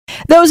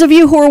Those of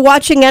you who were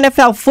watching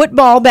NFL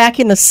football back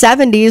in the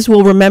 70s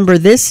will remember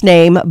this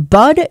name,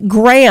 Bud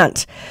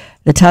Grant.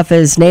 The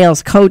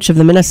tough-as-nails coach of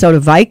the Minnesota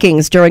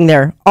Vikings during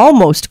their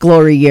almost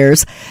glory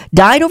years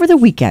died over the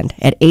weekend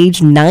at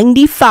age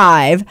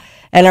 95.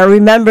 And I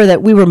remember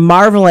that we were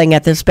marveling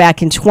at this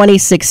back in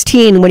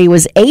 2016 when he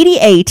was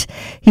 88.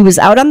 He was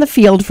out on the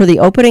field for the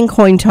opening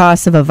coin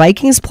toss of a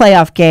Vikings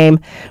playoff game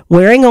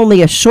wearing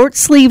only a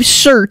short-sleeved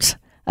shirt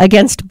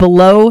against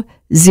below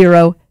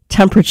zero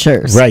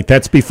temperatures. Right.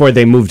 That's before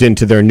they moved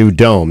into their new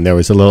dome. There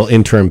was a little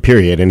interim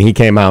period, and he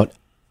came out.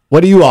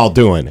 What are you all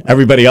doing?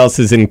 Everybody else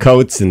is in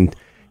coats, and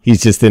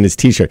he's just in his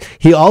T-shirt.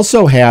 He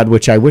also had,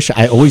 which I wish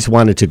I always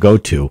wanted to go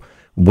to,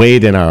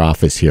 Wade in our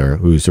office here,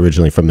 who's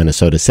originally from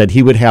Minnesota, said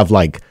he would have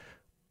like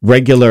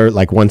regular,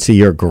 like once a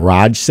year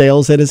garage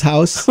sales at his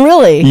house.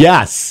 Really?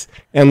 Yes.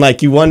 And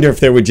like you wonder if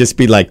there would just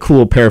be like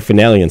cool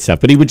paraphernalia and stuff.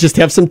 But he would just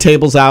have some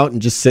tables out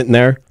and just sitting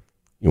there.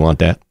 You want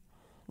that?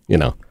 You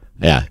know.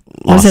 Yeah.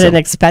 Was awesome. it an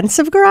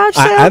expensive garage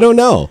sale? I don't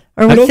know.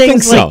 Or were I don't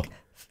things think so.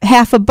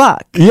 like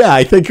 $5? Yeah,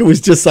 I think it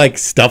was just like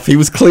stuff he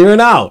was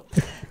clearing out.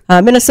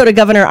 Minnesota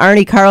Governor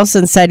Arnie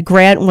Carlson said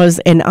Grant was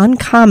an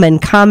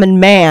common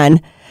man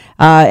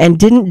and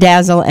didn't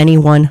dazzle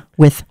anyone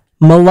with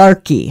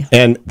malarkey.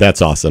 And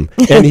that's awesome.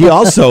 And he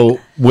also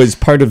was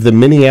part of the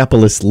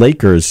Minneapolis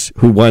Lakers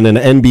who won an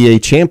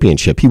NBA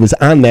championship. He was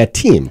on that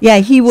team. Yeah,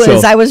 he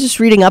was. I was just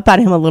reading up on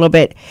him a little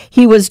bit.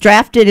 He was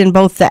drafted in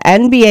both the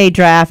NBA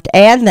draft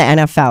and the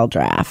NFL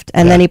draft.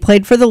 And then he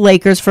played for the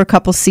Lakers for a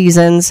couple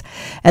seasons.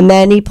 And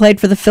then he played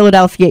for the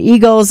Philadelphia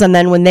Eagles. And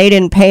then when they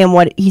didn't pay him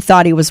what he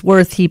thought he was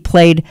worth, he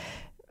played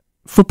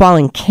football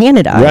in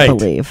Canada, I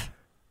believe.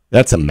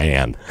 That's a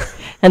man.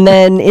 And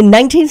then in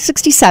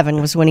 1967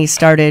 was when he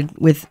started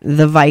with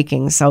the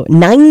Vikings. So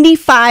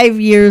 95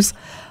 years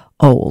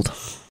old.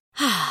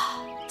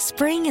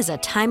 Spring is a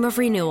time of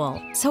renewal,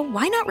 so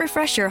why not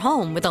refresh your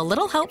home with a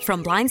little help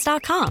from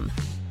Blinds.com?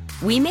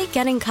 We make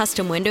getting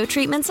custom window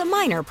treatments a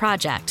minor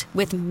project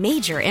with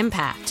major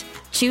impact.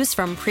 Choose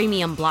from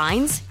premium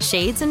blinds,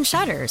 shades, and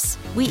shutters.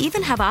 We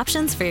even have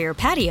options for your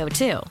patio,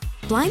 too.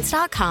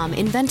 Blinds.com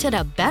invented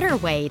a better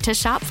way to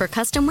shop for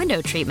custom window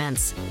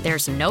treatments.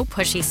 There's no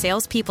pushy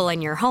salespeople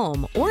in your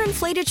home or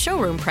inflated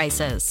showroom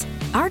prices.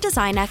 Our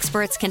design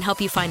experts can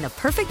help you find the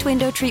perfect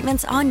window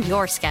treatments on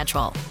your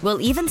schedule. We'll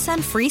even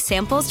send free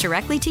samples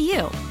directly to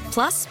you.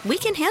 Plus, we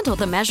can handle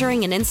the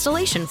measuring and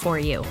installation for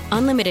you.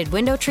 Unlimited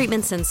window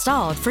treatments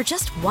installed for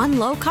just one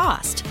low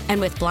cost. And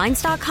with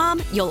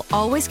Blinds.com, you'll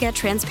always get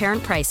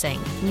transparent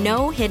pricing.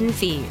 No hidden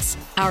fees.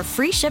 Our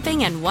free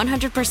shipping and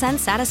 100%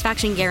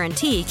 satisfaction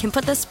guarantee can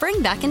put the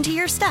spring back into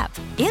your step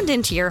and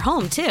into your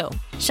home, too.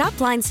 Shop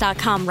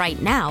Blinds.com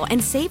right now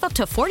and save up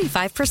to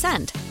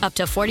 45%. Up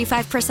to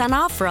 45%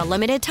 off for a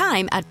limited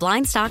time at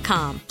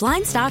Blinds.com.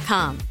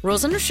 Blinds.com.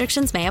 Rules and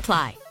restrictions may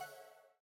apply.